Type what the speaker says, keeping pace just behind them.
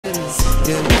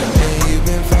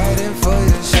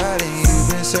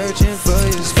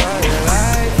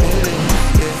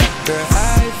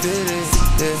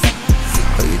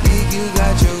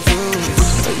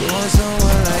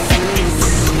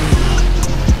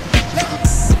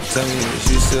Tell me that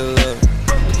you still love me.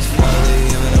 It's 5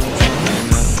 a.m. and I'm drunk right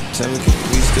now. Tell me can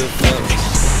we still fuck?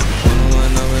 One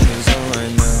I'm in the zone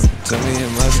right now. Tell me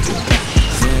am I still?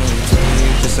 Tell me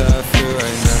just how I feel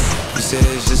right now. You say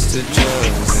it's just the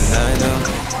drugs, and I know.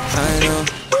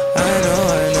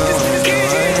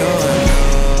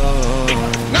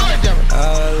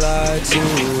 I lied to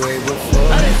you way before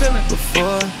I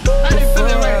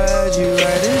had you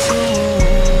right into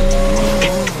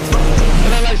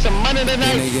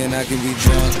then again I can be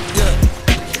drunk.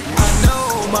 I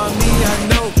know, mommy, I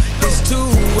know. It's 2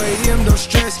 a.m. no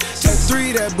stress. At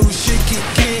 3 that bullshit kick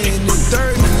in. At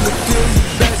 30 you feel you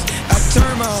best. I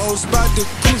turn my whole spot to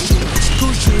crucial. It's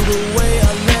crucial the way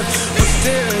I left.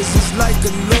 Upstairs it's like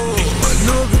a little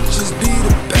bit just be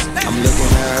the best. I'm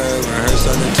looking at her when her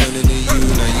starting turning to you.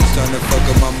 Now you starting to fuck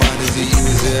up my mind. Is it you,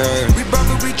 is it her? We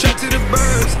probably trapped to the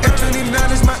birds. F29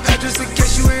 is my address in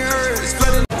case you ain't heard. It's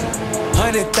flooded.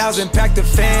 100,000 packed of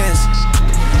fans.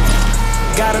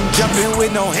 Got them jumping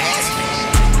with no hands.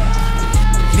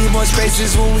 Need more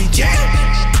spaces when we jam.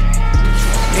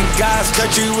 In God's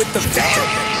country with the fam.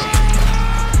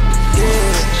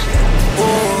 Yeah,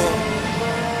 oh.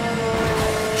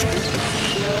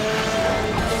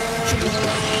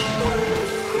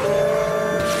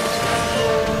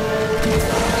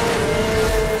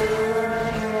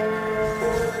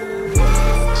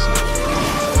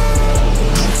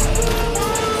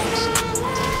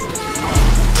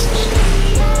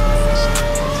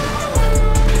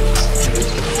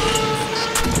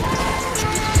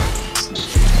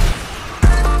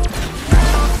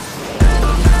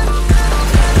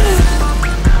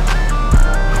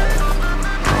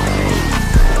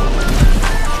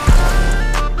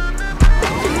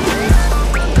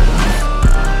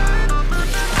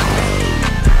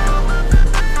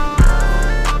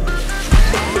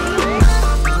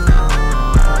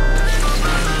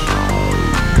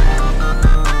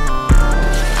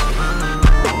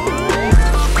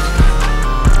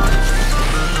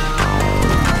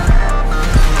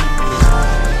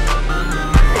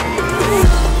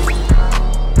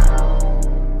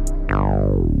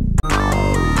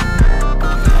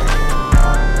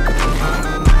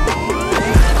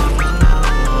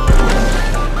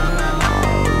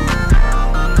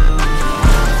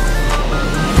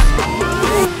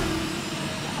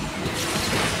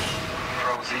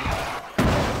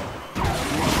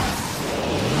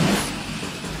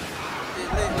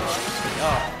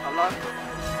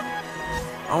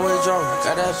 I'm with Joe,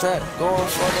 got that fat, going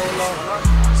for the low.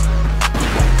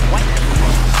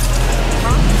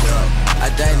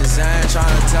 I date design,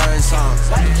 tryna tell you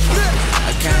something.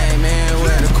 I came in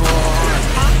with a cool on,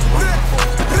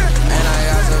 and I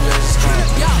got some bitches coming.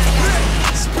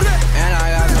 And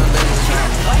I got some bitches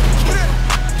coming.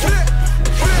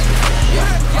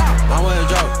 I'm with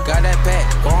Joe, got that pack,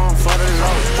 going for the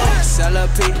low. Sell a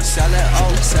P, sell it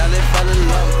O, sell it for the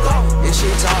low. If she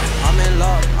talk, I'm in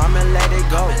love, I'ma let it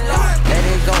go. Let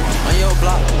it go, on your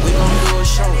block, we gon' do a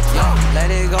show. Let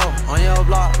it go, on your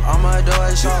block, I'ma do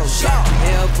a show.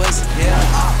 Here pussy, here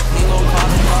op, he gon' call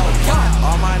the pole.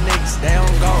 All my niggas, they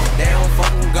don't go, they don't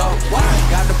fucking go.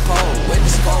 Got the pole, with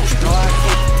the scope, know I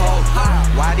keep the pole.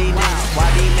 Why these niggas,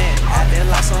 why these men, acting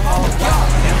like some hoes.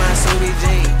 In my Subi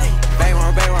jeans, bang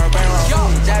roll.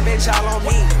 That bitch all on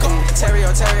me.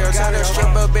 Terrio, tell the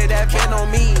stripper bitch that been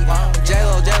on me.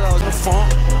 J-Lo's the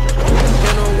funk.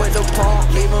 Hit him with the pump,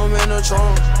 leave him in the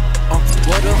trunk.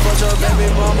 What the fuck your baby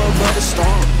mama but the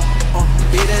storm.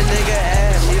 Beat a nigga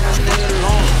ass, leave a nigga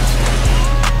alone.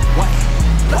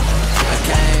 I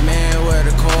came in with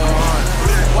a core on,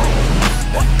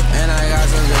 and I got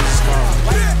some bitches calling.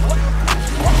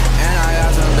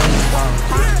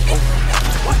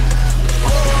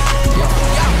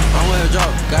 I'm with a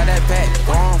joke, got that pack,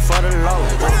 going for the low.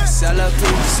 Sell a P,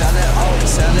 sell it O,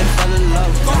 sell it for the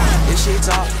low. If she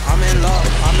talk, I'm in love,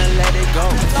 I'ma let it go.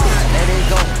 Let it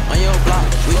go, on your block,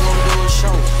 we gon' do a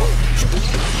show.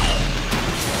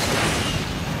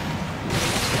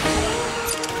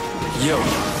 Yo,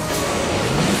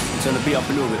 turn the beat up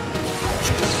a little bit.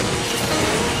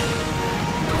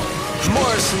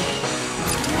 Morrison.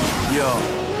 Yo.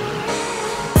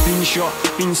 Been shot,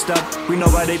 been stabbed, we know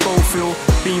how they both feel.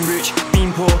 Being rich, being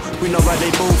poor, we know how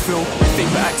they both feel. Think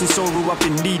but acting so real, I've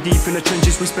been knee deep in the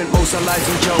trenches. We spent most our lives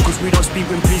in jail, cause we don't speak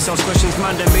when police ask questions.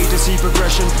 Man, they made to see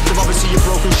progression. They'd rather see you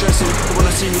broken, stressing. They wanna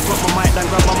see me drop my mic, then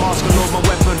grab my mask and load my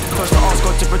weapon. First I asked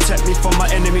God to protect me from my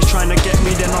enemies trying to get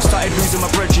me. Then I started losing my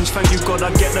brethren. Thank you God,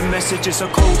 I get the message, it's a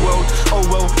cold world. Oh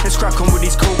well, let's crack on with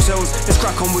these coke cells. Let's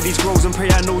crack on with these grows and pray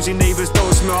our nosy neighbours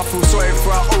don't smell. I feel sorry for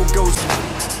our old girls.